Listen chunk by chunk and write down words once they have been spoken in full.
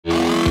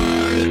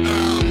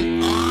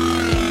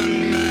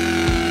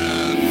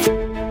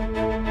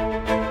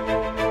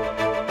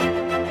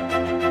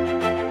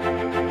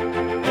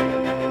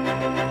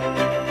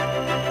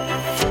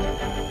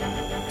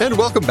And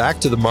welcome back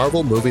to the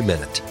Marvel Movie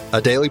Minute, a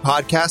daily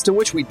podcast in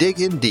which we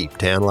dig in deep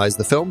to analyze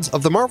the films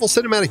of the Marvel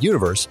Cinematic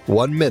Universe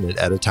 1 minute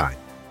at a time.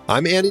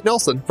 I'm Andy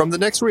Nelson from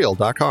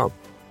thenextreel.com.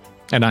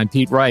 And I'm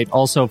Pete Wright,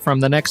 also from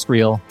The Next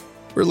Reel.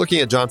 We're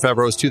looking at Jon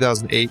Favreau's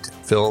 2008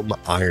 film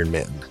Iron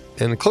Man.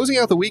 And closing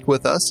out the week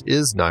with us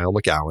is Niall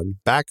McGowan,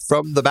 back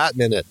from the Bat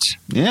Minute.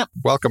 Yeah.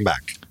 Welcome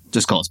back.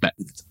 Just call us Bat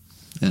Minute.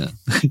 Yeah.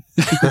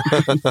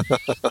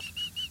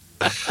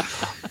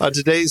 On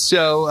today's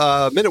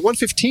show, minute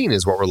 115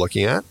 is what we're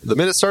looking at. The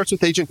minute starts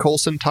with Agent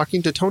Coulson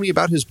talking to Tony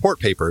about his port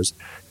papers,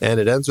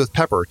 and it ends with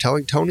Pepper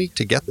telling Tony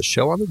to get the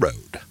show on the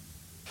road.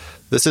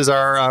 This is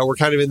our, we're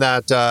kind of in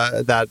that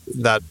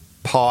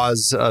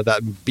pause,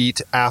 that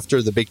beat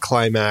after the big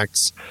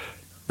climax.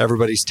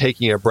 Everybody's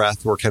taking a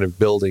breath. We're kind of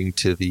building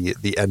to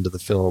the end of the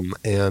film,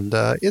 and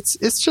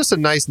it's just a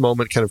nice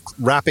moment, kind of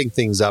wrapping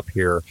things up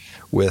here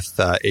with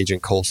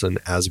Agent Coulson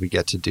as we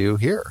get to do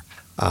here.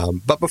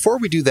 But before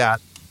we do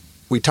that,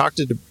 we talked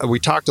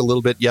a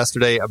little bit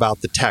yesterday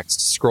about the text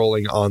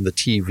scrolling on the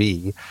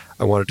TV.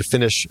 I wanted to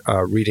finish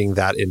reading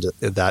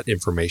that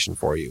information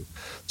for you.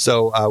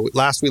 So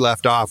last we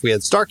left off, we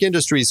had Stark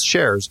Industries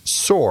shares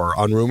soar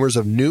on rumors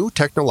of new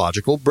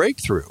technological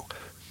breakthrough.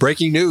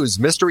 Breaking news,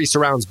 mystery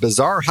surrounds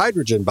bizarre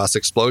hydrogen bus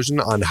explosion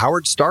on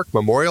Howard Stark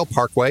Memorial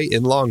Parkway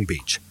in Long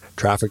Beach.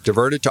 Traffic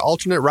diverted to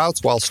alternate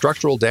routes while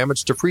structural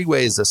damage to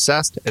freeways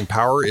assessed and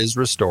power is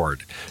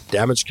restored.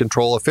 Damage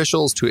control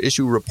officials to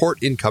issue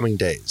report in coming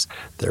days.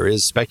 There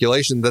is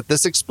speculation that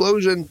this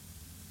explosion...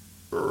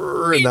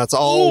 And that's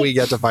all we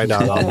get to find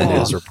out on the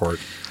news report.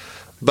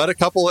 But a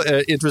couple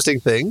interesting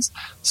things.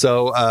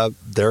 So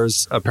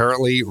there's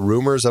apparently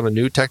rumors of a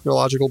new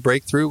technological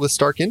breakthrough with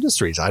Stark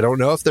Industries. I don't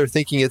know if they're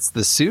thinking it's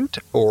the suit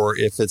or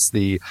if it's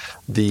the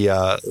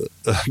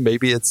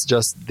maybe it's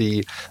just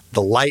the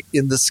light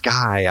in the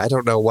sky. I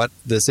don't know what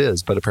this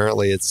is, but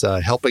apparently it's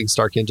helping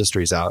Stark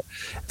Industries out.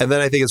 And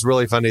then I think it's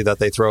really funny that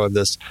they throw in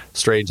this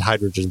strange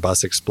hydrogen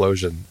bus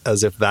explosion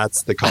as if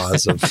that's the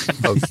cause of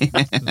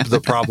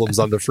the problems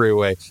on the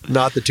freeway,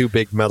 not the two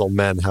big metal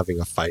men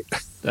having a fight.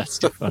 That's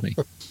too funny.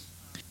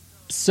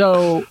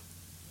 So,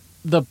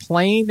 the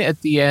plane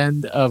at the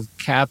end of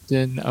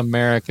Captain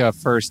America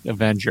First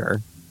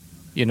Avenger,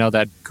 you know,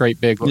 that great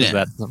big, what was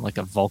that, like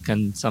a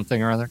Vulcan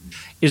something or other?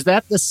 Is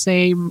that the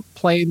same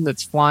plane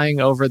that's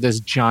flying over this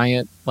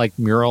giant, like,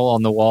 mural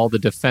on the wall, the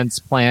defense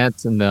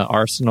plant and the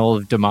arsenal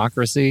of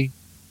democracy?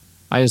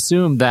 I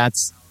assume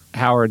that's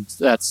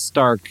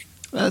Stark,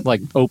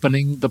 like,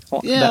 opening the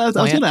plant. Yeah, I was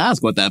going to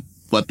ask what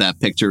that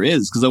picture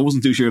is, because I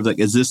wasn't too sure if, like,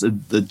 is this a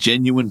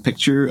genuine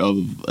picture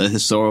of a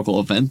historical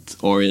event,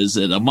 or is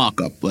it a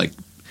mock-up, like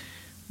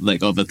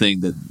of a thing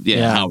that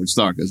Howard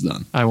Stark has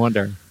done? I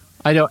wonder.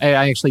 I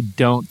actually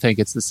don't think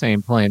it's the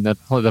same plane. The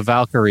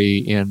Valkyrie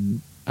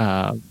in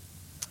that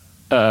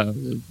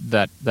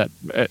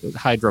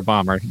Hydra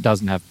bomber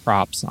doesn't have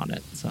props on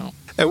it. So.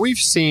 And we've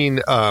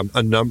seen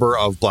a number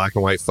of black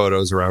and white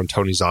photos around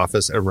Tony's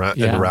office and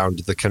around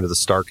the kind of the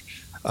Stark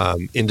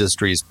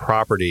Industries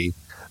property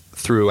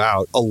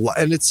throughout,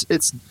 and it's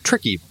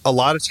tricky. A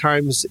lot of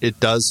times it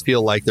does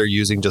feel like they're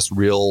using just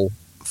real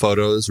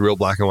photos, real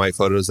black and white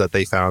photos that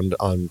they found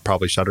on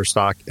probably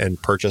Shutterstock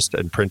and purchased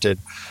and printed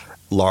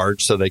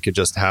large, so they could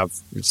just have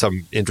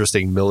some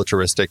interesting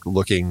militaristic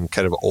looking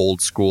kind of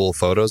old school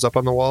photos up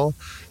on the wall.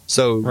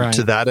 So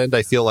to that end,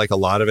 I feel like a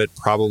lot of it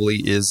probably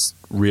is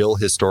real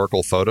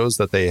historical photos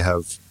that they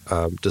have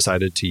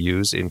decided to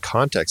use in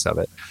context of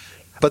it.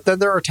 But then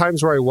there are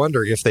times where I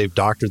wonder if they've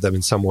doctored them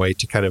in some way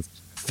to kind of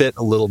fit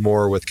a little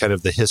more with kind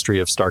of the history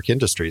of Stark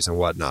Industries and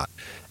whatnot.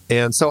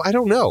 And so I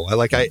don't know.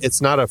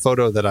 It's not a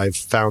photo that I've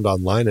found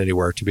online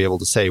anywhere to be able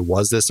to say,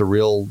 was this a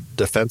real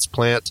defense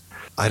plant?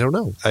 I don't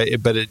know.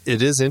 But it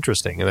is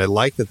interesting, and I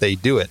like that they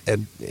do it.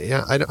 And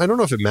I don't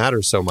know if it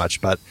matters so much,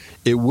 but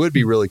it would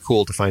be really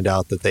cool to find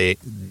out that they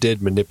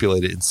did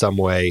manipulate it in some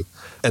way,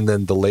 and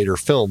then the later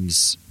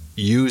films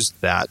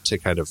used that to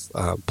kind of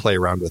play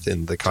around with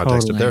in the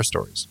context of their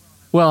stories.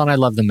 Well, and I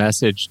love the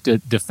message,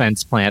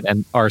 defense plant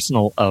and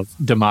arsenal of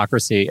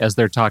democracy, as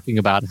they're talking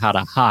about how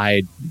to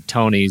hide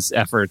Tony's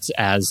efforts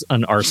as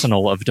an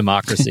arsenal of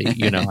democracy.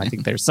 You know, I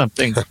think there's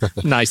something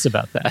nice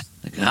about that.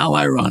 Like, how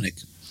ironic.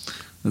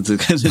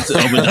 Because it's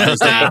Obadiah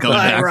Stane coming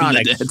back from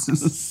the dead.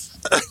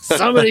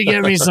 Somebody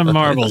give me some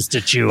marbles to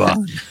chew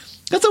on.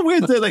 That's a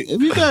weird thing. Like,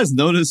 have you guys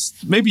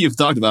noticed, maybe you've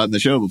talked about it in the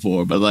show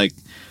before, but like,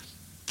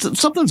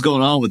 something's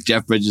going on with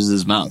Jeff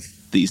Bridges' mouth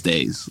these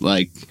days.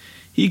 Like,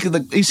 he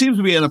seems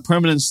to be in a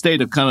permanent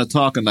state of kind of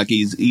talking like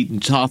he's eating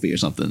toffee or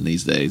something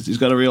these days. He's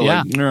got a real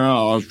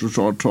no, I just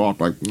want to talk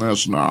like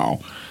this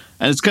now.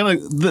 And it's kind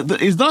of,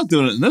 he's not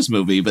doing it in this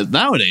movie, but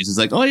nowadays it's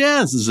like, oh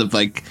yeah, this is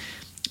like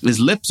his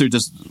lips are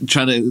just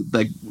trying to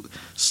like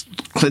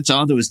clench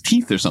onto his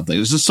teeth or something.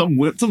 There's just some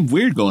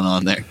weird going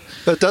on there.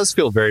 But it does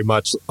feel very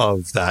much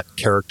of that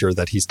character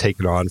that he's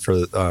taken on for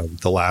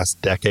the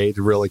last decade.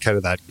 Really, kind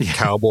of that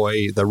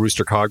cowboy, the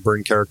Rooster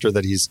Cogburn character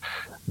that he's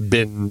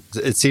been.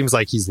 It seems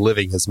like he's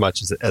living as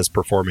much as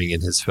performing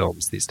in his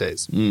films these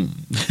days.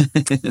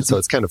 So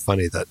it's kind of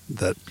funny that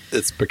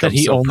it's become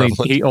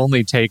prevalent. He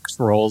only takes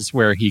roles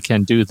where he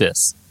can do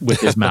this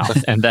with his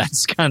mouth, and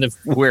that's kind of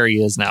where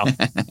he is now.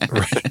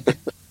 Right.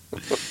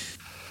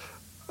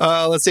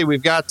 Let's see.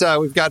 We've got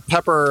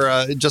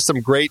Pepper. Just some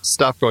great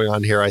stuff going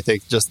on here. I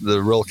think just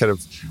the real kind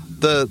of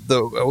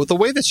the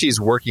way that she's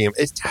working him.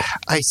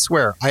 I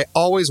swear, I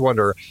always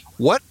wonder,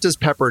 what does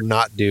Pepper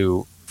not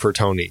do for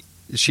Tony?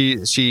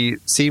 She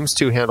seems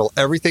to handle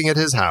everything at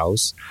his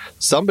house.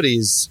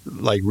 Somebody's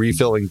like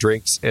refilling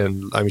drinks,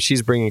 and I mean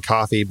she's bringing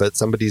coffee, but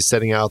somebody's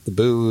setting out the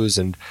booze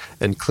and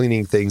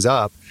cleaning things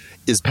up.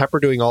 Is Pepper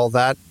doing all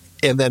that?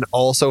 And then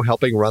also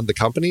helping run the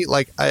company.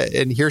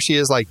 And here she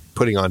is, like,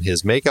 putting on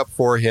his makeup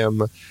for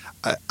him.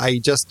 I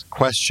just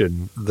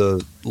question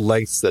the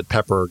lengths that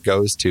Pepper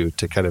goes to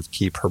kind of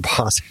keep her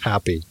boss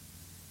happy.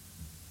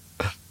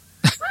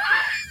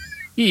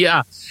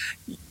 Yeah.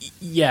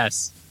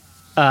 Yes.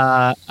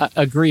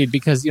 Agreed.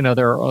 Because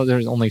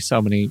there's only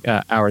so many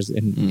hours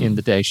in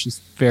the day. She's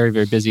very,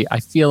 very busy. I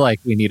feel like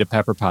we need a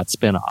Pepper Pot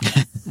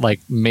spinoff. Like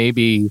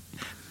maybe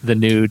the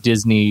new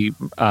Disney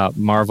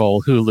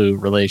Marvel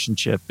Hulu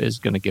relationship is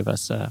going to give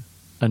us a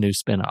new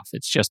spinoff.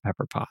 It's just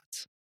Pepper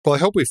Potts. Well, I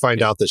hope we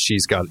find out that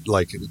she's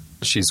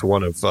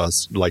one of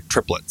us, like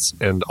triplets,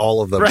 and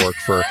all of them work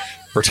for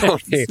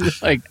Tony.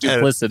 Like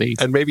duplicity.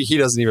 And maybe he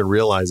doesn't even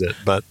realize it,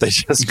 but they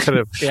just kind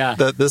of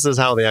this is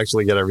how they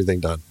actually get everything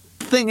done.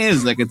 The thing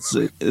is, like, it's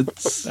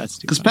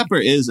because Pepper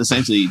is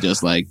essentially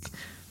just like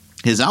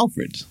his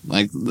Alfred.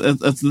 Like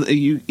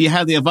you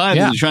have the vibe that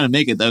you're trying to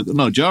make it.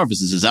 No, Jarvis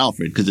is his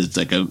Alfred because it's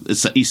like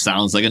he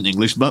sounds like an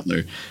English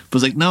butler. But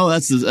it's like, no,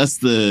 that's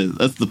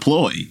the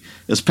ploy.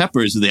 As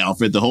Pepper is the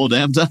Alfred the whole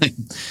damn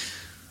time.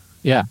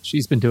 Yeah,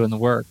 she's been doing the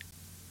work.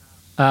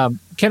 Can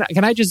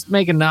I just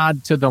make a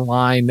nod to the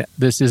line,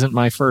 "This isn't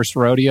my first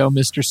rodeo,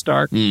 Mr.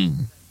 Stark"?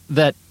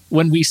 That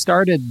when we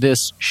started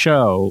this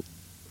show,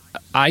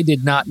 I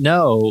did not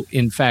know,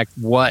 in fact,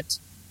 what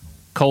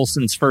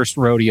Coulson's first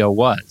rodeo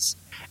was.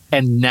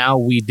 And now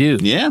we do.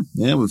 Yeah.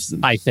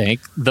 I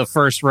think the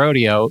first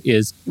rodeo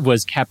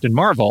was Captain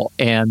Marvel,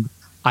 and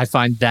I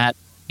find that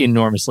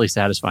enormously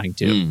satisfying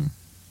too.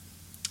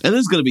 It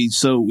is going to be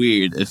so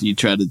weird if you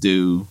try to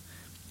do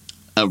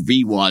a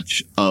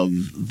rewatch of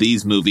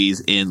these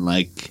movies in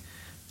like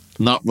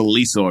not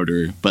release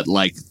order, but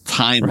like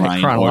timeline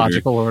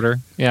chronological order.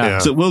 Yeah.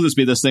 So it will just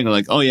be this thing of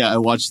like, oh yeah, I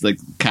watched like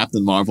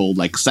Captain Marvel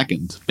like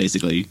second,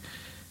 basically.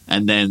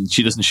 And then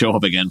she doesn't show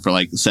up again for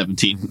like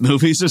 17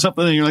 movies or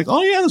something. And you're like,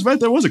 oh, yeah, that's right.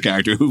 There was a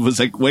character who was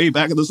like way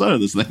back at the start of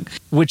this thing.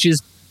 Which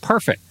is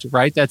perfect,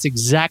 right? That's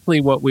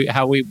exactly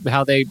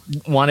how they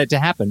want it to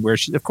happen. Where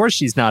of course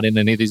she's not in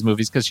any of these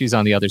movies because she's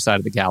on the other side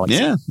of the galaxy.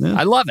 Yeah.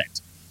 I love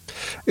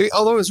it.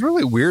 Although it's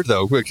really weird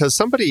though, because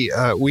somebody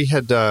we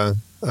had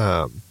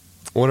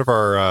one of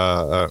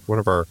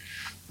our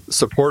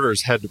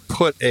supporters had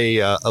put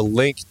a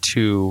link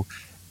to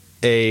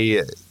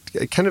a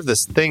kind of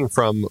this thing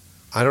from,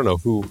 I don't know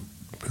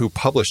who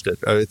published it.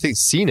 I think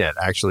CNET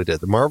actually did.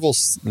 The Marvel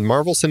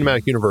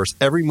Cinematic Universe,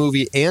 every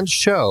movie and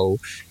show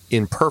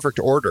in perfect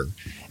order.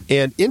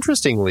 And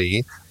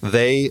interestingly,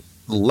 they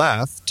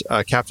left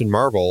Captain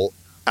Marvel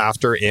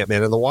after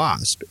Ant-Man and the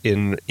Wasp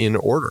in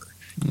order.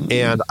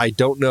 And I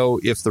don't know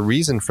if the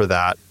reason for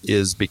that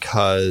is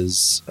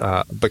because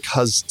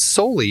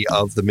solely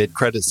of the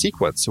mid-credit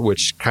sequence,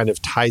 which kind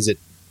of ties it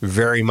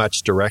very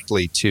much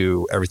directly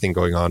to everything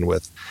going on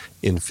with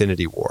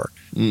Infinity War.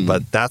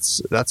 But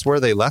that's where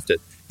they left it.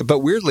 But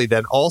weirdly,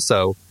 then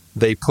also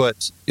they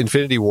put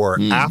Infinity War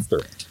after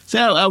it. See,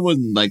 I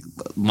wouldn't like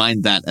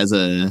mind that as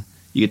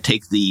you could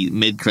take the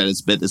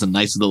mid-credits bit as a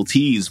nice little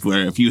tease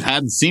where if you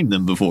hadn't seen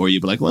them before,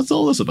 you'd be like, what's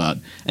all this about?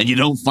 And you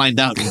don't find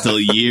out until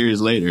years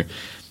later.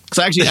 Because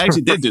I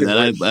actually did do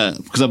that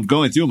because I'm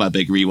going through my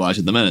big rewatch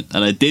at the minute,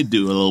 and I did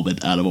do a little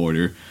bit out of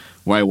order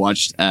where I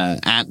watched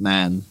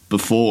Ant-Man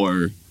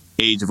before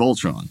Age of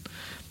Ultron.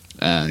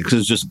 Because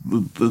it's just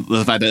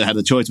the fact that I had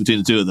the choice between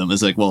the two of them.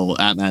 It's like, well,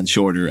 Ant-Man's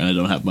shorter and I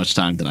don't have much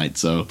time tonight,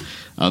 so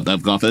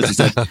I've gone for this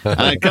instead.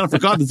 And I kind of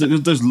forgot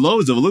that there's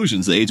loads of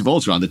allusions to Age of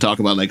Ultron. They talk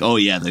about like, oh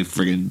yeah, the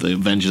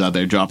Avengers out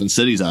there dropping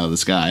cities out of the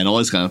sky and all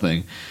this kind of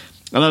thing.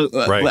 And I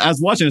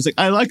was watching, it's like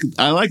I like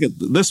it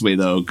this way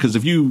though, because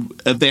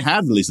if they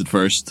had released it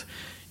first,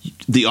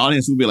 the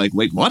audience would be like,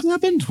 wait, what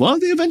happened? What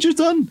have the Avengers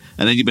done?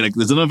 And then you'd be like,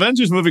 there's an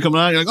Avengers movie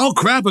coming out. You're like, oh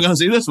crap, I gotta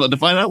see this one to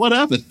find out what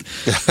happened.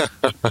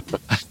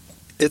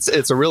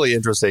 It's a really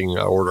interesting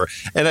order,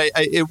 and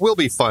it will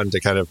be fun to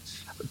kind of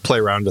play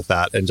around with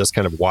that and just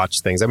kind of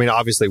watch things. I mean,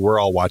 obviously, we're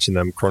all watching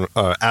them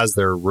as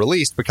they're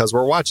released because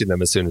we're watching them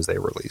as soon as they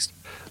released.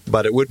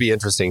 But it would be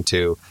interesting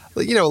to,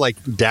 like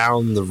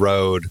down the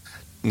road,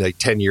 like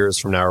 10 years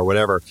from now or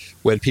whatever,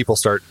 when people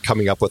start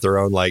coming up with their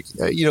own, like,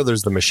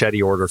 there's the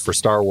machete order for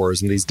Star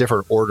Wars and these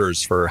different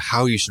orders for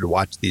how you should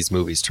watch these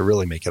movies to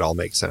really make it all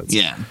make sense.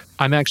 Yeah.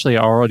 I'm actually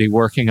already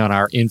working on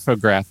our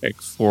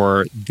infographic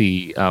for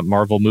the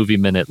Marvel Movie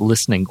Minute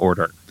listening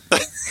order.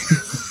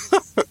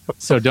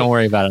 So don't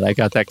worry about it. I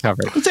got that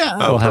covered. Yeah,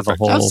 we'll have a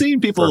whole, I've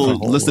seen people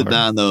listed order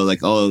down, though, like,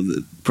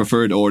 the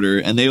preferred order,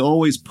 and they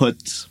always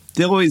cluster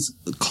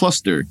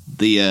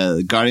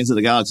the Guardians of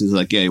the Galaxy. It's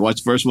like, yeah, you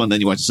watch the first one,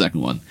 then you watch the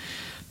second one.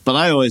 But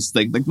I always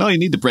think, like, no, you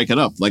need to break it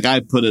up. Like,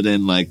 I put it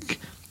in, like,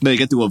 you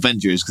get to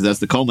Avengers, because that's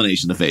the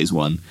culmination of Phase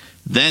 1,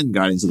 then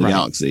Guardians of the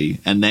Galaxy,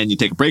 and then you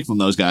take a break from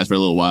those guys for a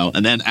little while,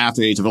 and then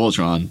after Age of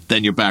Ultron,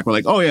 then you're back. We're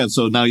like, oh, yeah,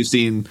 so now you've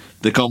seen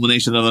the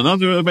culmination of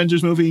another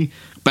Avengers movie,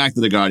 back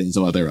to the Guardians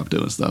and what they're up to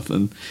and stuff.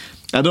 And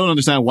I don't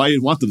understand why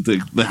you'd want them to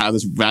have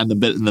this random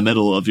bit in the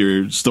middle of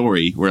your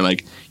story where,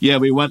 like, yeah,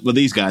 we went with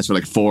these guys for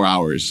like 4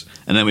 hours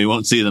and then we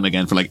won't see them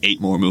again for like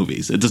 8 more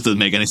movies. It just doesn't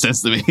make any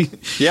sense to me.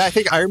 Yeah, I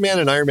think Iron Man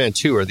and Iron Man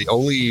 2 are the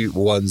only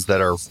ones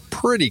that are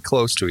pretty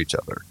close to each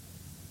other.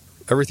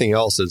 Everything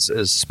else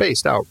is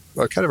spaced out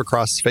kind of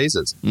across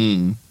phases.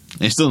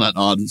 It's still not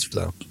odd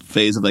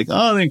phase of like,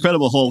 oh, the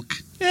Incredible Hulk.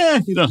 Yeah,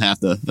 you don't have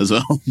to as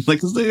well.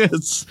 Like,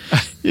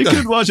 you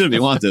could watch it if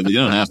you want to, but you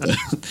don't have to.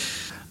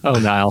 Oh,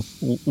 Niall,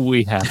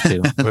 we have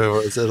to.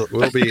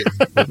 We'll be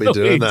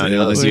doing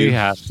that. We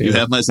have to. You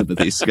have my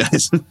sympathies,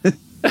 guys.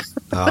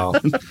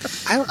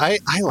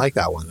 I like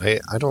that one.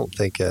 I don't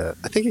think. I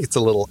think it's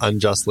a little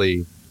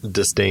unjustly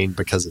disdained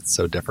because it's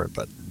so different.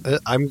 But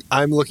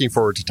I'm looking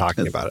forward to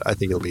talking about it. I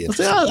think it'll be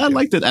interesting. I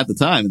liked it at the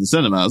time in the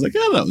cinema. I was like,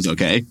 yeah, that was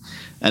okay.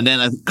 And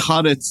then I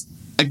caught it.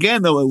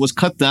 Again, though, it was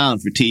cut down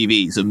for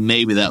TV, so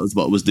maybe that was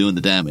what was doing the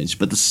damage.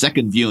 But the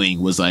second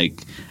viewing was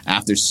like,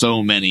 after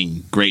so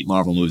many great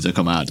Marvel movies that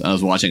come out, I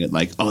was watching it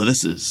like, oh,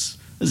 this is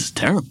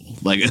terrible.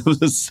 Like, it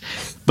was,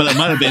 but it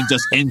might have been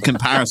just in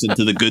comparison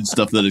to the good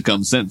stuff that had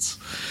come since.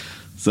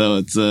 So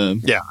it's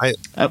I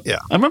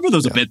remember there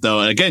was a bit though.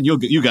 And again,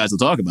 you guys will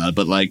talk about it,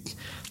 but like,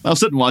 I was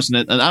sitting watching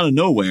it, and out of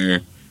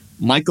nowhere,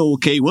 Michael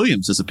K.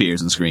 Williams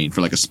disappears on screen for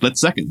like a split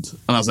second,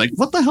 and I was like,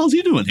 what the hell is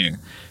he doing here?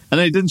 And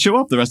then he didn't show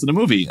up the rest of the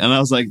movie. And I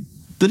was like,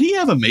 did he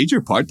have a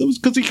major part?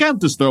 Because he can't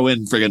just throw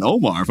in friggin'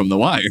 Omar from The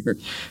Wire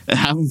and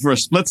have him for a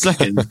split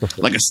second,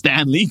 like a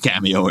Stan Lee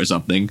cameo or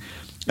something,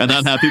 and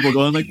not have people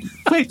going like,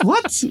 wait,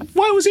 what?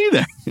 Why was he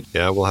there?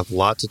 Yeah, we'll have a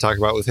lot to talk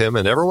about with him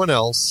and everyone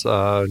else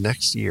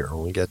next year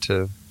when we get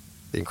to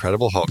The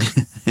Incredible Hulk.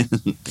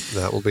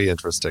 That will be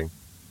interesting.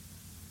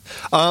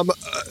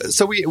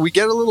 So we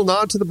get a little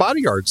nod to the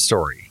bodyguard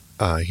story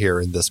here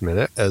in this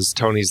minute, as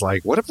Tony's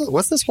like,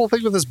 what's this whole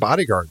thing with this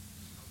bodyguard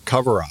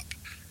cover up?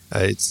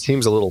 It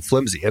seems a little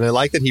flimsy, and I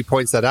like that he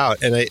points that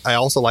out, and I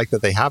also like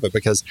that they have it,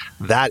 because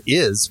that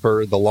is,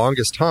 for the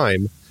longest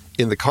time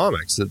in the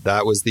comics,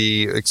 that was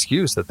the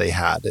excuse that they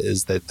had,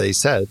 is that they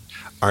said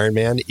Iron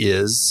Man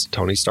is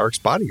Tony Stark's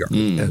bodyguard,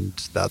 and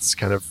that's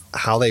kind of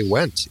how they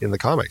went in the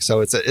comics. So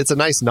it's a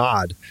nice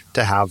nod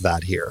to have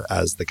that here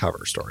as the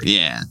cover story.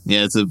 Yeah,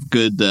 it's a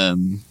good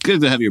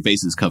to have your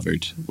bases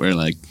covered, where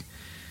like,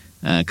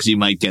 because you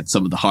might get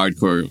some of the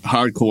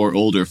hardcore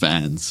older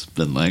fans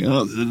been like,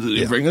 oh,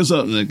 you bring us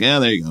up, and like, yeah,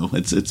 there you go.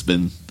 It's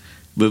been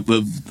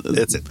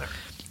it's in there.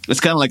 It's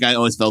kind of like, I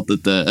always felt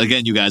that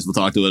again, you guys will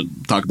talk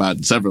about it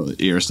in several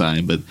years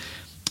time, but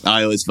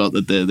I always felt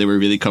that they were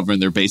really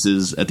covering their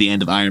bases at the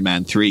end of Iron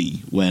Man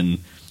 3 when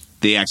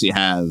they actually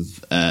have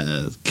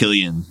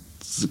Killian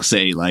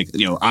say like,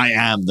 I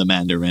am the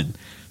Mandarin.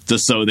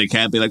 Just so they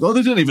can't be like, oh,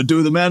 they didn't even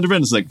do the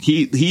Mandarin. It's like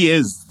he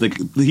is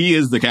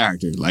the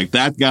character. Like,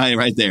 that guy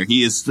right there,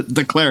 he is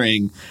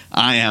declaring,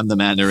 I am the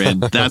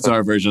Mandarin. That's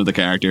our version of the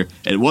character.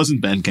 It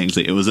wasn't Ben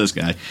Kingsley, it was this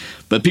guy.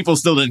 But people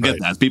still didn't get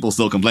that. People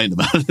still complained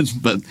about it.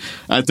 But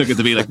I took it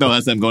to be like, no,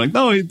 that's them going,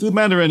 no, the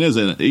Mandarin is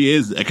in it. He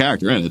is a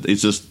character in it.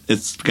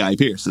 It's Guy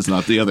Pearce. It's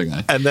not the other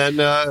guy. And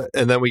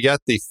then we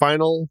get the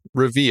final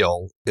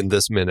reveal in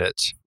this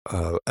minute.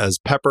 As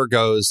Pepper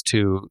goes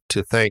to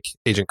thank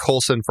Agent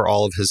Coulson for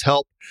all of his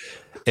help,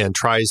 and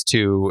tries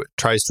to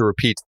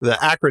repeat the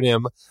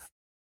acronym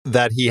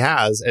that he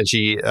has, and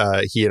he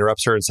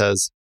interrupts her and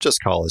says,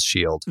 "Just call us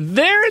S.H.I.E.L.D."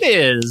 There it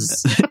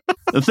is.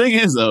 The thing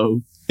is,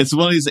 though, it's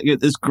one of these.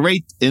 It's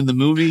great in the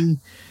movie,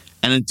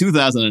 and in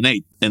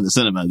 2008 in the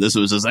cinema, this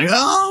was just like,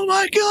 oh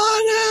my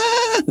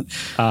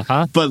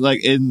god! But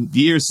like in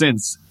years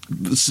since,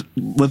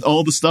 with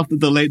all the stuff that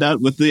they laid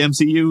out with the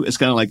MCU, it's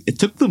kind of like, it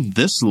took them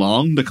this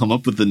long to come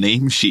up with the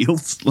name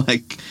S.H.I.E.L.D.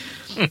 Like,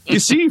 you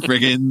see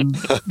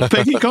friggin'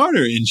 Peggy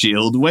Carter in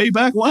S.H.I.E.L.D. way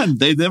back when.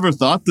 They never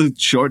thought to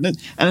shorten it.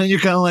 And then you're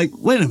kind of like,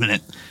 wait a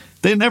minute.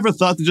 They never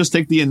thought to just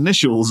take the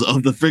initials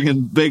of the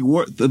friggin'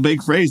 the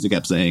big phrase they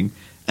kept saying,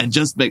 and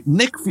just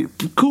make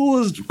cool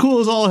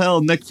as all hell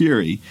Nick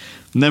Fury.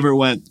 Never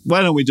went,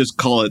 why don't we just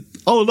call it,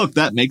 oh, look,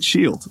 that makes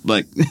S.H.I.E.L.D.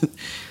 Like...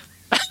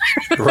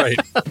 Right.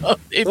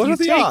 If what you are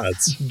the take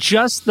odds?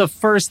 Just the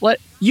first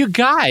you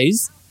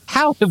guys,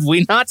 How have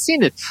we not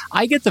seen it?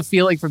 I get the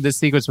feeling from this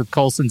sequence with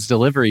Coulson's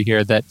delivery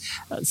here that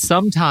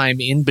sometime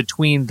in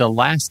between the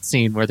last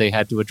scene where they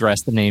had to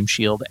address the name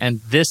S.H.I.E.L.D.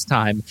 and this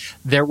time,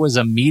 there was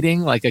a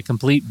meeting, like a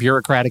complete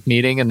bureaucratic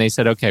meeting, and they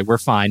said, okay, we're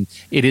fine.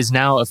 It is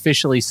now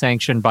officially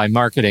sanctioned by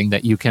marketing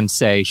that you can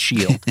say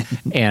S.H.I.E.L.D.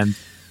 And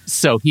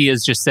so he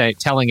is just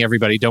telling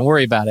everybody, don't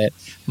worry about it.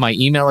 My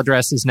email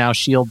address is now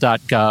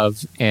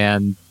shield.gov,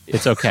 and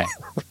it's okay.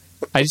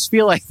 I just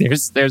feel like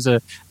this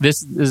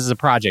is a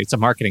project. It's a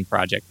marketing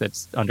project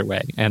that's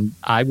underway, and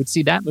I would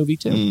see that movie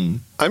too.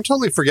 I'm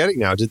totally forgetting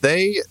now. Did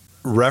they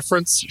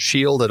reference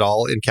S.H.I.E.L.D. at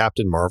all in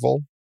Captain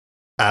Marvel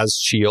as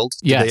S.H.I.E.L.D.?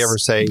 Did Yes. they ever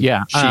say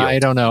Yeah, S.H.I.E.L.D.? I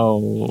don't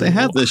know. They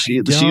had the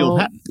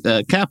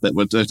S.H.I.E.L.D. cap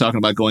that they're talking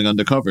about going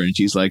undercover, and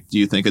she's like, do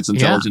you think it's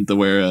intelligent to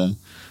wear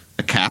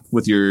a cap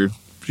with your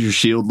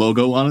S.H.I.E.L.D.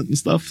 logo on it and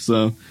stuff?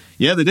 So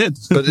yeah, they did.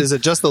 But is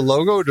it just the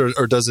logo,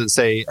 or does it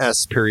say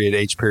S period,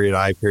 H period,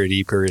 I period,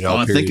 E period,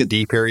 L period,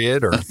 D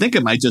period? Or I think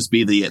it might just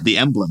be the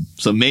emblem.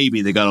 So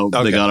maybe they got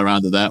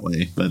around it that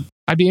way. But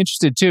I'd be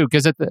interested too,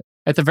 because at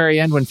the very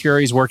end, when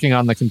Fury's working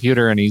on the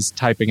computer and he's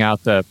typing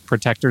out the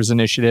Protectors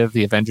Initiative,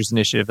 the Avengers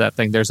Initiative, that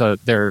thing,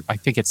 I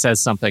think it says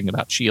something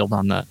about S.H.I.E.L.D.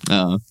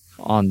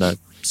 on the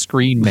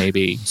screen,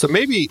 maybe. So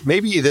maybe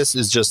this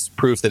is just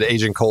proof that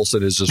Agent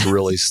Coulson is just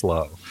really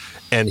slow,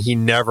 and he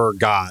never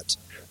got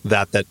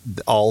that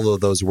all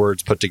of those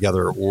words put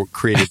together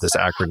created this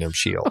acronym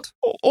S.H.I.E.L.D.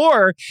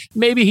 Or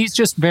maybe he's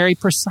just very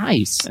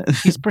precise.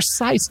 He's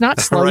precise, not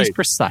slow. Right. He's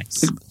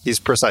precise. He's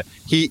precise.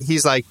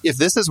 He's like, if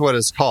this is what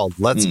it's called,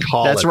 let's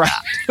call That's it. right.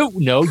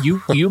 No,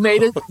 you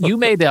made it. You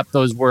made up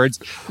those words.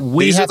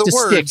 We These have are the to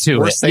words. stick to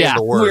We're it. saying Yeah,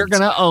 the words. we're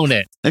gonna own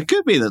it. it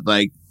could be that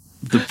like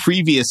the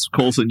previous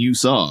Coulson you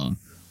saw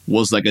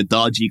was like a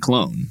dodgy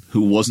clone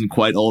who wasn't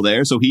quite all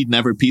there, so he'd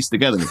never pieced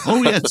together,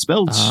 oh yeah, it's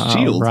spelled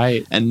S.H.I.E.L.D.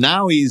 Right. And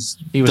now he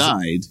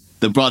died.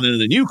 They brought in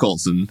a new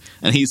Coulson,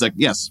 and he's like,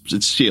 yes, it's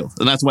S.H.I.E.L.D.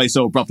 And that's why he's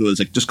so abruptly was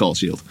like, just call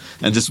it S.H.I.E.L.D.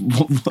 And just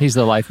He's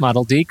the life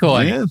model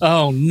decoy. Yeah.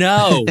 Oh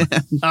no.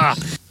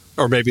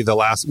 Or maybe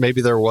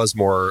there was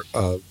more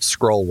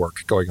scroll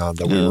work going on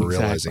that we were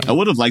realizing. I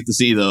would have liked to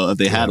see, though, if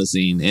they had a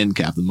scene in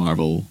Captain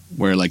Marvel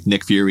where like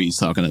Nick Fury's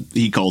talking,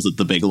 he calls it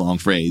the big long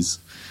phrase,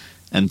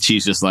 and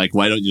she's just like,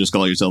 why don't you just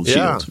call yourself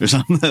S.H.I.E.L.D. or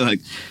something like.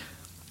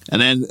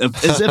 And then,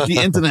 as if the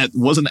internet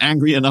wasn't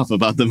angry enough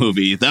about the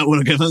movie, that would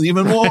have given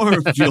even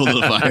more fuel to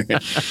the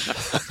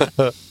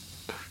fire.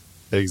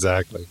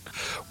 Exactly.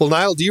 Well,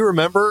 Niall, do you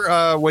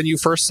remember when you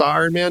first saw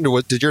Iron Man?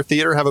 Did your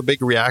theater have a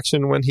big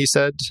reaction when he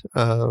said,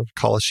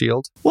 call a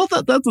S.H.I.E.L.D.? Well,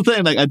 that's the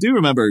thing. Like, I do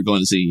remember going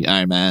to see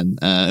Iron Man.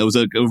 It was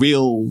a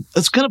real...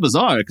 It's kind of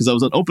bizarre, because it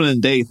was an opening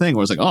day thing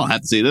where it's like, oh, I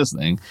had to see this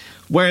thing.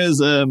 Whereas,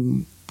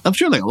 I'm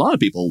sure like a lot of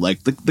people,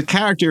 like the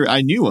character,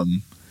 I knew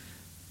him.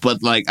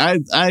 But like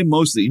I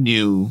mostly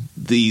knew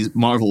the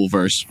Marvel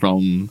verse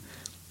from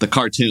the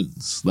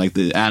cartoons, like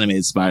the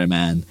animated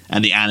Spider-Man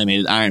and the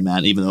animated Iron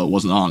Man, even though it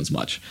wasn't on as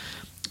much.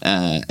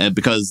 And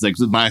because like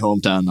my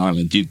hometown,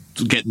 Ireland,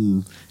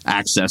 getting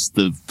access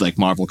to like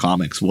Marvel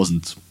comics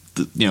wasn't,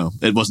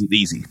 it wasn't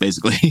easy.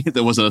 Basically,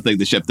 there wasn't a thing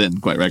that shipped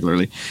in quite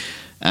regularly.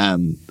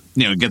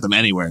 Get them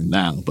anywhere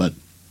now, but.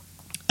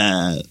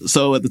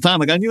 So at the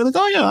time, like I knew, like,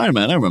 oh yeah, Iron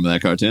Man, I remember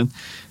that cartoon.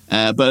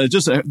 But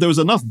there was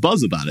enough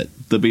buzz about it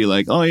to be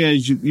like, oh yeah,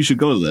 you should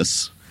go to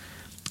this.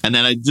 And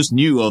then I just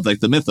knew of like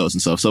the mythos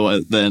and stuff.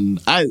 So then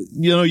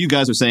you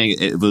guys are saying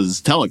it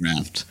was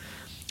telegraphed,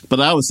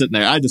 but I was sitting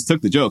there. I just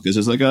took the joke. It's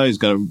just like, oh, he's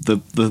got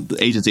the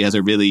agency has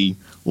a really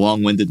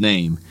long-winded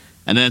name.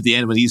 And then at the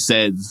end when he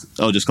said,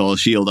 oh, just call it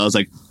S.H.I.E.L.D., I was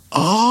like,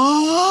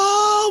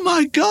 oh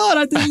my God,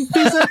 I didn't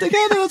piece that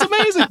together. That's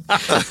amazing.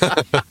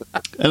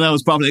 And I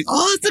was probably like,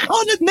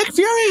 it's Nick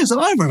Fury. So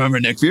I remember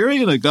Nick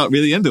Fury, and I got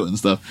really into it and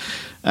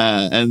stuff.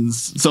 And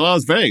so I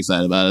was very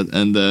excited about it.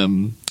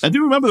 And I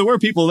do remember there were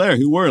people there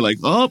who were like,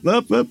 there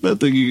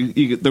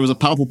was a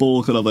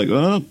palpable kind of like,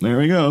 oh, there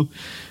we go.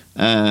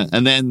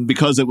 And then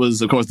because it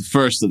was, of course, the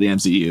first of the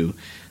MCU,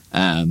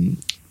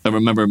 I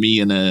remember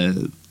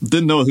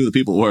didn't know who the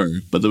people were,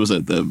 but there was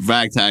a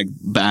ragtag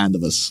band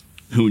of us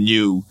who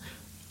knew,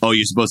 oh,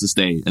 you're supposed to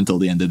stay until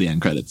the end of the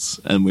end credits.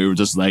 And we were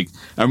just like,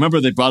 I remember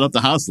they brought up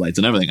the house lights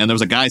and everything, and there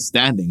was a guy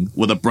standing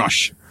with a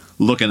brush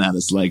looking at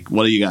us like,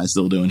 what are you guys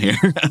still doing here?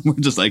 And we're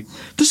just like,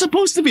 there's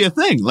supposed to be a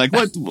thing. Like,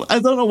 what? I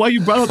don't know why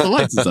you brought up the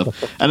lights and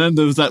stuff. And then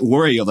there was that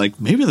worry of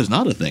like, maybe there's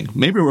not a thing.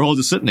 Maybe we're all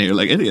just sitting here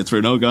like idiots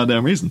for no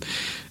goddamn reason.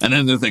 And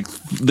then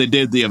they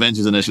did the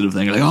Avengers Initiative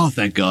thing. Like, oh,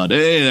 thank God.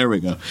 Hey, there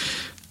we go.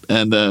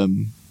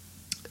 And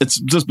it's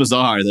just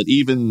bizarre that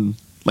even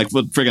like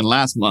friggin'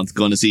 last month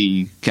going to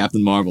see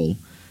Captain Marvel,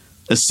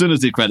 as soon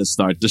as the credits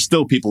start, there's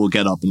still people who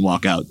get up and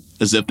walk out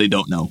as if they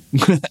don't know.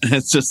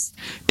 It's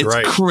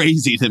right.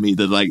 Crazy to me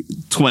that like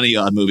 20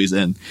 odd movies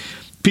in,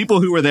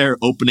 people who were there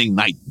opening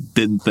night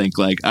didn't think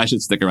like I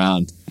should stick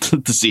around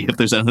to see if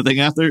there's anything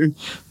after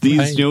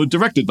these,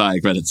 directed by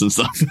credits and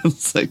stuff.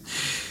 It's like,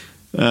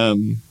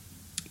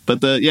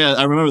 but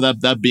I remember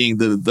that being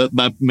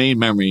my main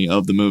memory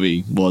of the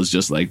movie was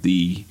just like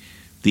the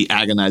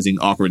agonizing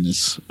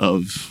awkwardness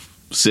of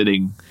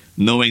sitting,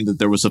 knowing that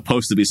there was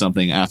supposed to be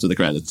something after the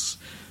credits,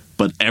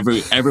 but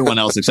everyone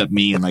else except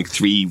me and like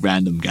 3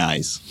 random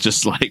guys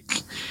just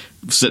like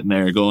sitting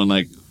there going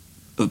like,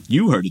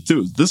 you heard it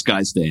too. This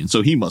guy's staying,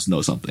 so he must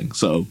know something.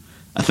 So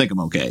I think I'm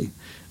okay.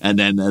 And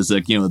then as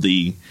like, you know,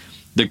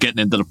 they're getting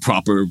into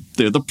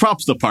the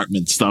props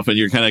department stuff, and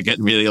you're kind of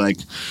getting really like,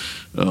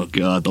 oh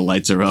god, the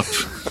lights are up.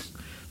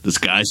 This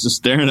guy's just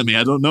staring at me.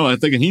 I don't know. I'm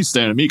thinking he's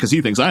staring at me because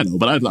he thinks I know,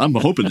 but I'm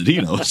hoping that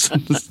he knows.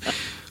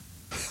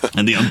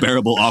 And the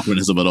unbearable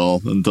awkwardness of it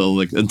all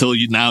until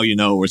you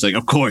know where it's like,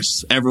 of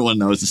course, everyone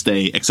knows to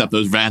stay except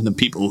those random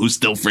people who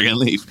still friggin'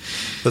 leave.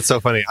 That's so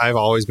funny. I've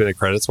always been a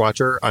credits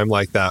watcher. I'm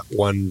like that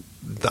one.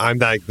 I'm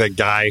that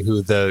guy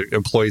who the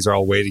employees are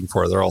all waiting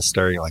for. They're all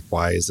staring like,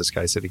 why is this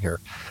guy sitting here?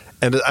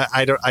 And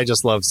I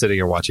just love sitting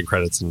and watching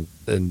credits and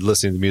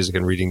listening to music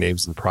and reading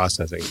names and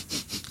processing.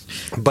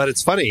 But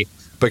it's funny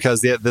because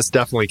this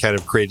definitely kind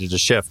of created a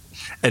shift.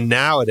 And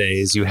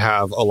nowadays you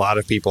have a lot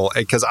of people,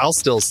 because I'll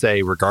still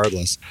say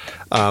regardless,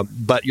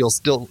 but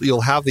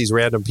you'll have these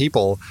random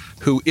people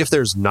who, if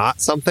there's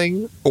not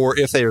something, or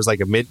if there's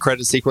like a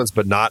mid-credit sequence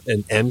but not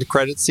an end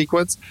credit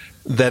sequence,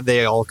 then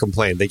they all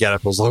complain. They get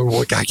up and was like,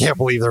 look, I can't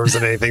believe there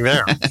wasn't anything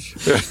there.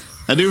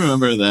 I do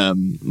remember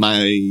my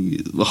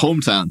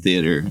hometown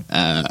theater.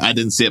 I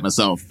didn't see it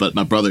myself, but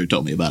my brother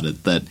told me about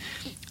it, that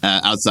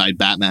outside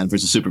Batman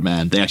versus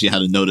Superman, they actually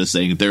had a notice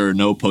saying there are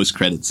no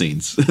post-credit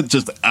scenes.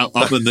 Just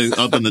up in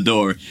the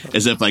door,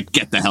 as if like,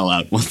 get the hell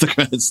out once the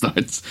credits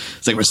starts.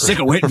 It's like, we're sick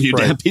of waiting for you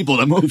damn people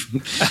to move.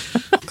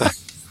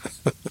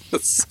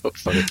 That's so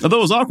funny. Although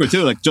it was awkward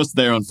too. Like just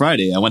there on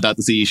Friday, I went out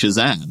to see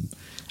Shazam,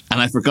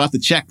 and I forgot to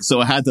check,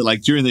 so I had to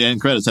like during the end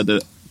credits had to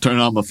turn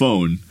on my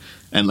phone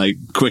and like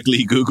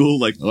quickly Google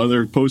like, are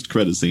there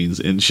post-credit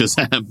scenes in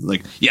Shazam?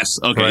 Like, yes,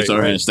 okay,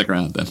 right. Stick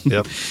around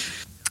then.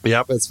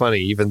 Yep, it's funny.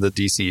 Even the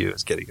DCU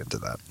is getting into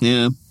that.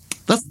 Yeah.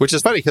 Which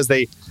is funny because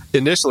they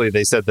initially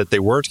said that they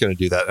weren't going to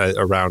do that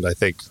around, I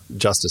think,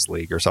 Justice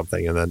League or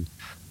something. And then,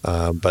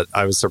 but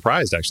I was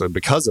surprised actually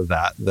because of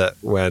that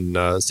when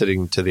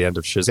sitting to the end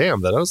of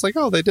Shazam, that I was like,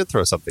 oh, they did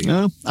throw something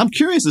in. I'm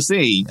curious to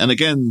see, and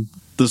again,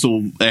 this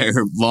will air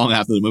long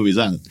after the movie's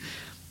out,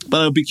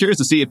 but I'd be curious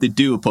to see if they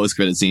do a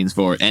post-credit scenes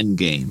for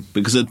Endgame,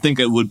 because I think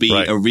it would be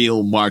a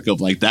real mark of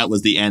like, that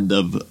was the end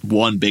of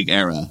one big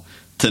era,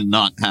 to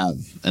not have,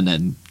 and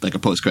then like a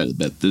post-credit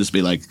bit to just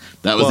be like,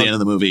 that was the end of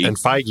the movie. And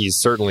Feige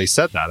certainly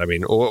said that. I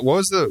mean, what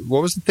was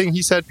the thing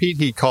he said, Pete?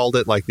 He called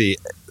it like the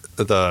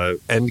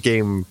end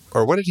game,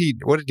 or what did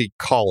he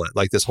call it?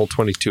 Like this whole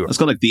 22. It's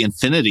called like the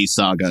Infinity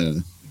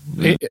Saga.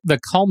 He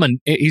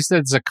said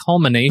it's a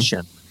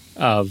culmination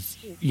of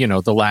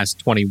the last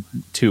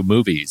 22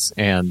 movies,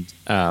 and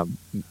I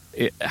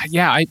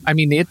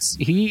mean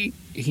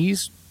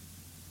he's.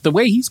 The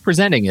way he's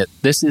presenting it,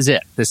 this is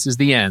it. This is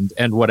the end,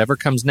 and whatever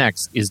comes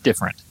next is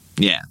different.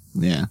 Yeah.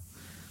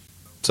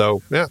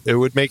 So, yeah, it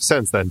would make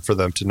sense then for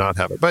them to not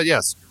have it. But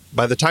yes,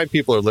 by the time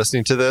people are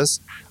listening to this,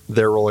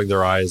 they're rolling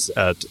their eyes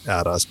at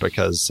us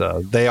because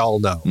they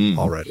all know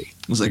already.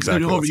 It's like,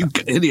 exactly you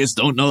idiots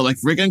don't know, like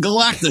friggin'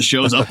 Galactus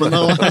shows up in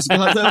the last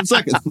goddamn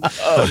second.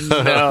 Oh,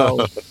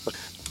 no.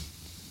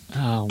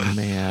 Oh,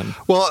 man.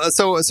 Well,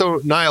 so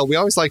Niall, we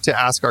always like to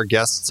ask our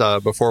guests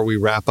before we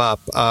wrap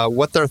up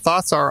what their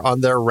thoughts are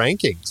on their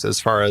rankings as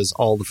far as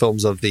all the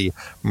films of the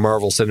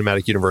Marvel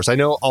Cinematic Universe. I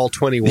know all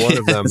 21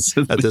 of them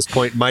at this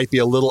point might be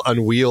a little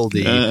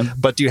unwieldy,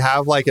 but do you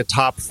have like a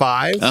top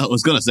 5? I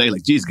was going to say,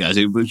 like, geez, guys,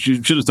 you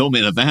should have told me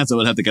in advance. I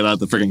would have to get out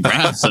the friggin'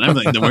 graphs and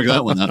everything to work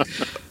that one out.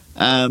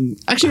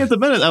 Actually, at the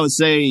minute, I would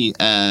say,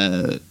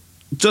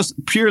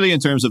 just purely in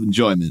terms of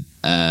enjoyment,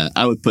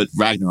 I would put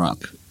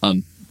Ragnarok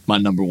on my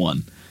number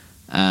 1.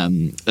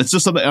 It's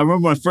just something I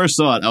remember when I first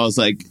saw it, I was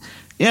like,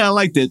 yeah, I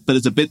liked it, but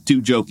it's a bit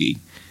too jokey.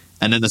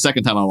 And then the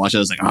second time I watched it, I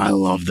was like, oh, I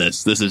love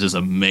this. This is just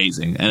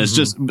amazing. And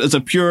it's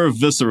a pure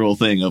visceral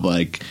thing of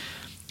like,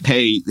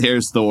 hey,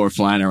 here's Thor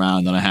flying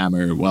around on a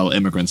hammer while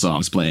Immigrant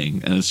Song's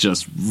playing. And it's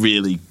just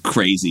really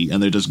crazy.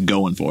 And they're just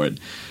going for it.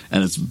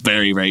 And it's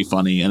very, very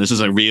funny. And it's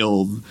just a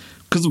real,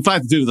 because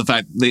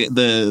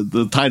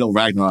the title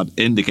Ragnarok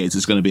indicates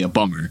it's going to be a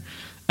bummer.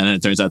 And then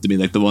it turns out to be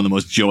like one of the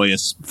most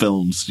joyous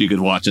films you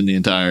could watch in the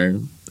entire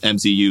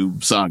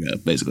MCU saga,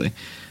 basically.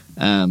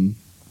 So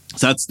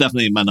that's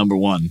definitely my number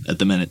 1 at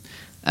the minute.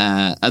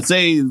 I'd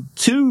say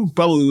 2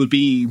 probably would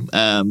be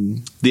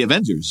the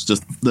Avengers,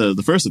 just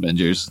the first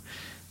Avengers.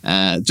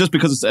 Just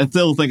because I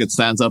still think it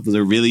stands up as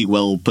a really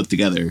well put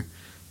together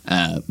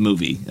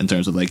movie in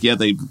terms of like, yeah,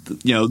 they,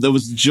 there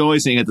was joy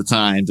seeing at the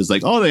time, just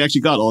like, oh, they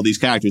actually got all these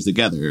characters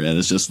together. And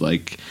it's just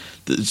like,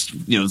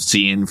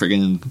 seeing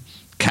friggin'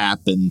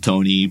 Cap and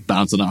Tony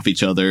bouncing off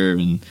each other,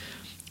 and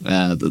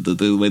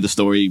the way the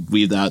story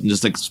weaved out, and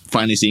just like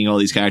finally seeing all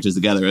these characters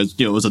together.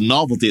 It was a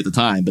novelty at the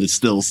time, but it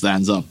still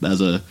stands up as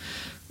a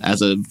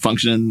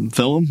functioning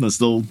film that's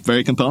still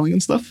very compelling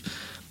and stuff.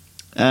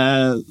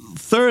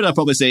 Third, I'd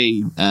probably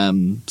say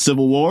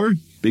Civil War,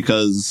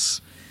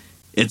 because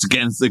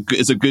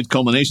it's a good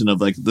culmination of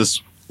like this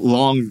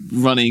long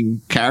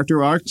running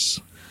character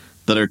arcs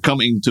that are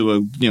coming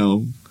to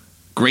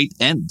great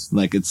end.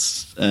 Like,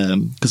 it's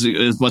because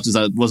as much as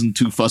I wasn't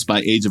too fussed by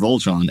Age of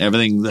Ultron,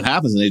 everything that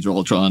happens in Age of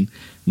Ultron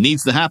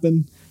needs to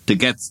happen to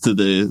get to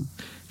the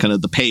kind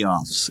of the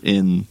payoffs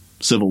in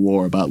Civil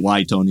War about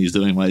why Tony's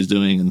doing what he's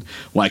doing and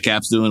why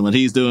Cap's doing what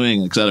he's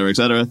doing, et cetera, et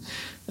cetera.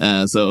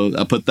 So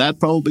I put that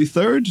probably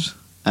third.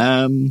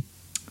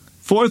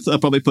 Fourth, I'll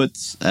probably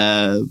put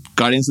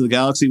Guardians of the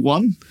Galaxy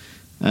 1.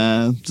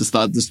 Just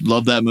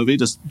loved that movie.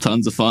 Just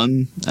tons of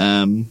fun.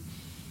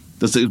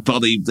 Just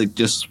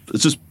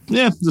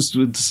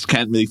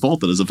can't really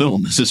fault it as a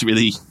film. It's just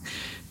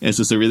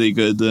a really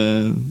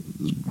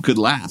good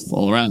laugh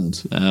all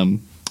around.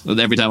 And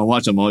every time I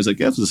watch it, I'm always like,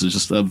 yes, this is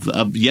just,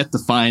 I've yet to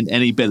find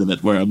any bit of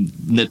it where I'm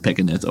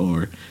nitpicking it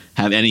or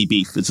have any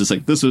beef. It's just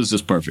like, this was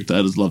just perfect.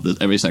 I just loved it,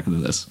 every second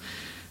of this.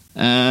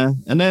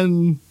 And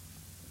then,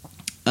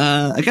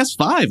 I guess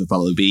 5 would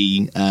probably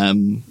be,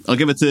 I'll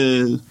give it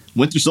to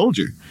Winter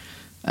Soldier.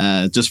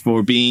 Just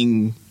for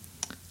being,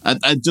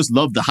 I just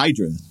love the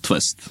Hydra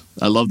twist.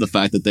 I love the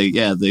fact that they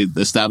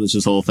established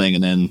this whole thing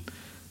and then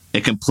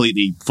it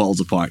completely falls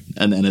apart.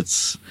 And then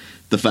it's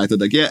the fact that,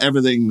 like,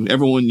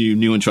 everyone you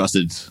knew and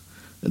trusted,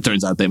 it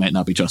turns out they might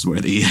not be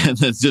trustworthy.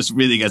 And it just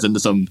really gets into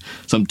some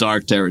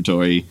dark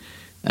territory.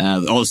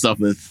 All the stuff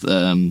with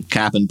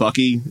Cap and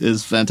Bucky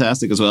is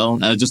fantastic as well.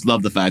 And I just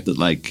love the fact that,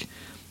 like,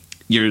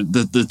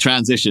 the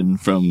transition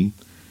from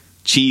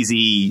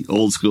cheesy,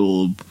 old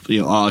school,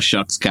 aw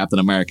shucks Captain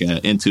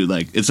America into,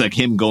 like, it's like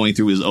him going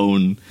through his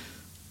own,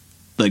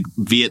 like,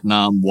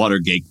 Vietnam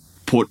Watergate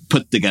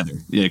put together.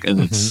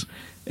 And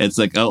it's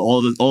like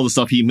all the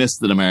stuff he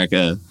missed in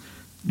America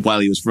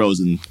while he was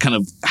frozen kind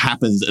of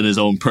happens in his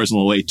own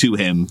personal way to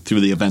him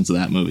through the events of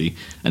that movie,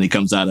 and he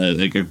comes out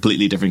a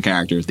completely different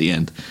character at the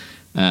end.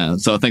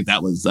 So I think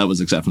that was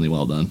exceptionally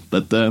well done.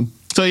 But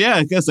so yeah,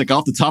 I guess, like,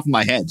 off the top of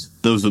my head,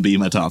 those would be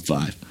my top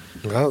 5.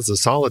 Well, it's a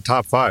solid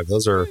top 5.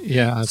 Those are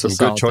some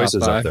good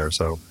choices up there.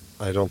 So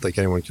I don't think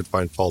anyone could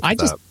find fault with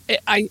that.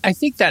 I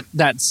think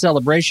that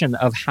celebration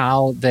of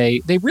how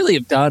they really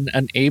have done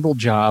an able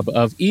job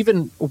of,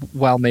 even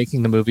while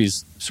making the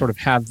movies sort of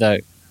have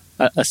a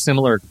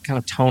similar kind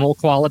of tonal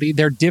quality,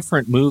 they're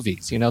different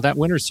movies. That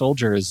Winter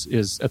Soldier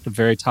is at the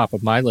very top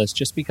of my list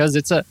just because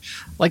it's a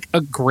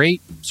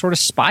great sort of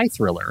spy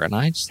thriller, and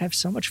I just have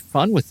so much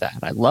fun with that.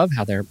 I love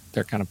how they're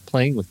kind of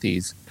playing with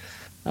these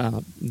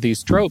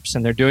tropes,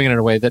 and they're doing it in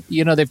a way that,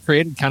 they've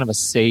created kind of a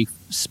safe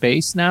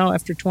space now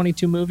after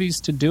 22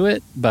 movies to do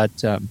it.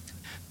 But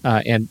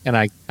and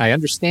I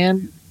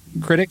understand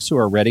critics who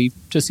are ready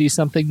to see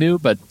something new,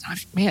 but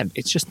man,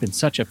 it's just been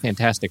such a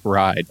fantastic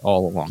ride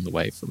all along the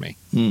way for me.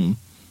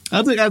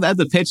 I think I had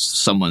to pitch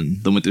someone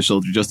the Winter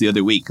Soldier just the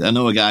other week. I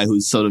know a guy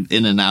who's sort of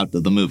in and out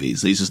of the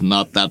movies. He's just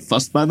not that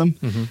fussed by them.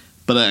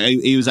 But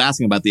he was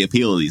asking about the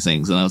appeal of these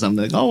things, and I'm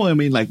like, oh, I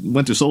mean, like,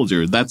 Winter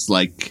Soldier, that's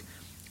like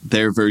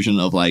their version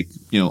of, like,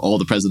 All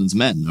the President's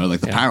Men, or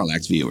like the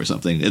Parallax View or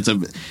something. It's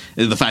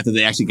the fact that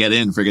they actually get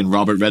in friggin'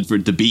 Robert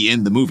Redford to be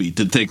in the movie,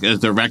 to take a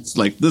direct,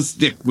 like, this,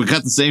 we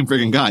got the same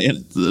friggin' guy in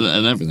it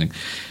and everything.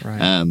 Right.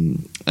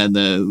 And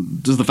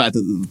just the fact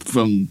that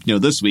from,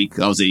 this week,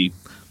 obviously,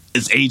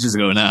 it's ages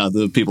ago now,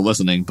 the people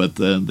listening, but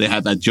they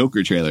had that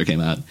Joker trailer came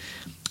out,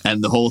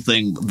 and the whole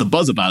thing, the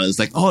buzz about it is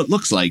like, oh, it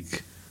looks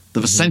like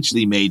they've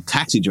essentially made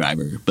Taxi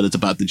Driver, but it's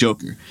about the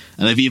Joker.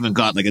 And they've even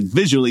got, like, it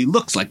visually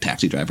looks like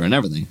Taxi Driver and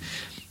everything.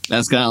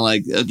 That's kind of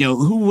like,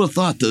 who would have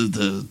thought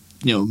to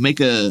make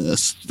a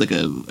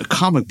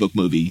comic book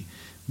movie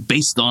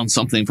based on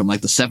something from,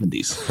 like, the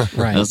 70s.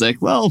 Right. And I was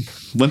like, well,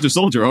 Winter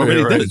Soldier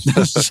already did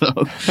it. So.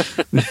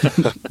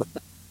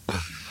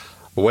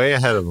 Way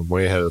ahead of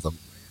them.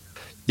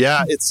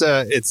 Yeah,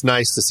 it's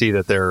nice to see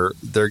that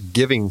they're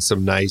giving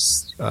some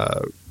nice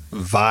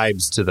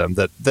vibes to them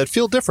that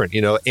feel different.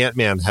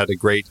 Ant-Man had a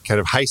great kind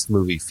of heist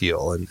movie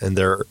feel, and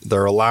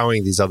they're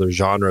allowing these other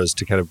genres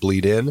to kind of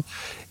bleed in.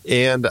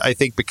 And I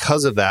think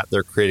because of that,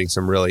 they're creating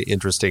some really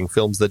interesting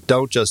films that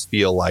don't just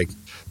feel like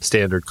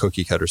standard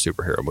cookie cutter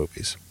superhero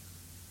movies.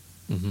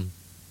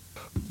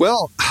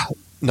 Well,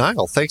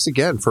 Niall, thanks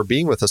again for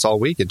being with us all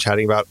week and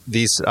chatting about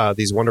these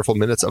wonderful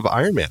minutes of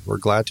Iron Man. We're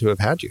glad to have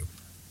had you.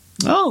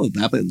 Oh,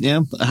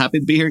 happy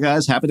to be here,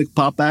 guys. Happy to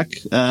pop back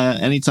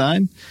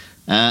anytime.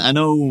 I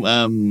know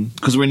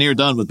because we're near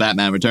done with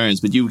Batman Returns,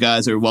 but you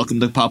guys are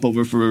welcome to pop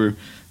over for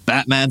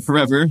Batman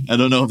Forever. I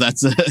don't know if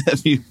that's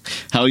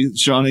how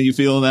strongly you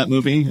feel in that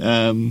movie,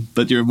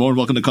 but you're more than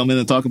welcome to come in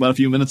and talk about a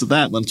few minutes of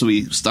that once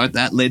we start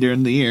that later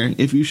in the year,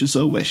 if you should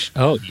so wish.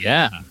 Oh,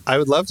 yeah. I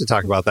would love to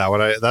talk about that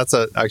one. That's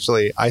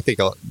actually, I think,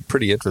 a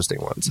pretty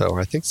interesting one. So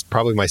I think it's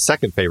probably my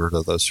second favorite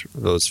of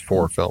those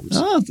 4 films.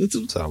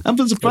 So I've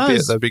been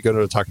surprised. That'd be good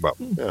to talk about.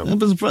 Yeah. I've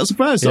been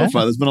surprised so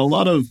far. There's been a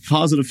lot of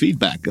positive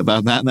feedback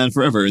about Batman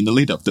Forever in the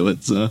lead up to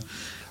it. So.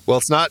 Well,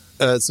 it's not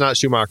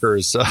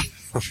Schumacher's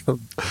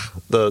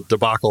the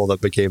debacle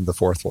that became the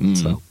 4th one.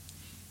 So,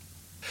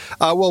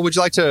 well, would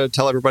you like to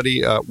tell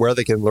everybody where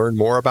they can learn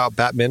more about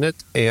Bat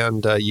Minute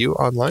and you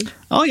online?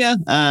 Oh yeah,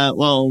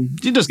 well,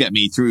 you just get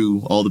me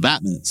through all the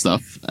Bat Minute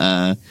stuff,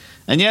 and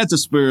yeah,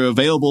 just we're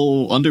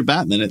available under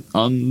Batminute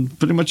on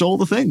pretty much all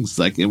the things.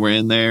 Like we're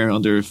in there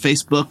under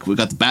Facebook. We've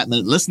got the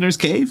Batminute Listeners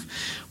Cave,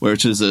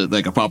 which is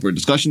like a proper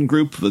discussion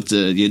group that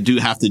you do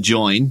have to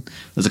join.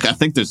 I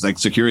think there's like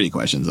security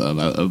questions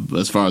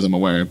as far as I'm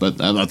aware, but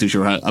I'm not too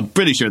sure. I'm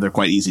pretty sure they're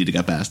quite easy to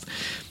get past.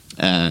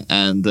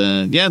 And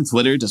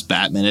Twitter, just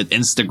Batminute.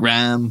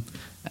 Instagram,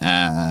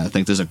 I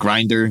think there's a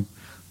Grindr.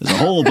 There's a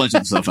whole bunch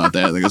of stuff out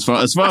there. Like as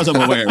far as I'm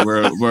aware,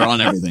 we're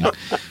on everything.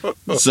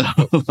 So,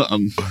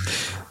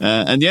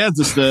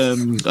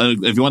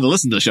 if you want to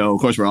listen to the show,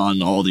 of course, we're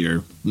on all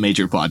your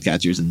major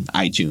podcatchers and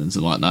iTunes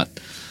and whatnot.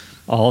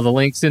 All the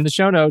links in the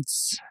show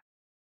notes.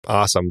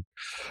 Awesome.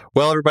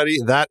 Well, everybody,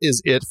 that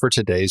is it for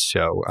today's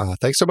show.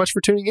 Thanks so much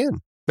for tuning in.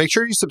 Make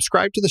sure you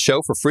subscribe to the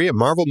show for free at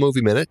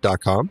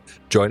MarvelMovieMinute.com.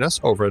 Join us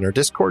over in our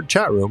Discord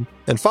chat room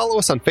and follow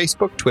us on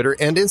Facebook, Twitter,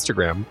 and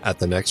Instagram at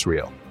The Next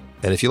Reel.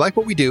 And if you like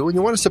what we do and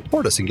you want to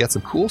support us and get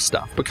some cool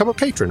stuff, become a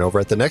patron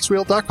over at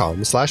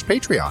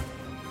thenextreel.com/Patreon.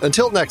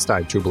 Until next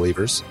time, true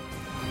believers,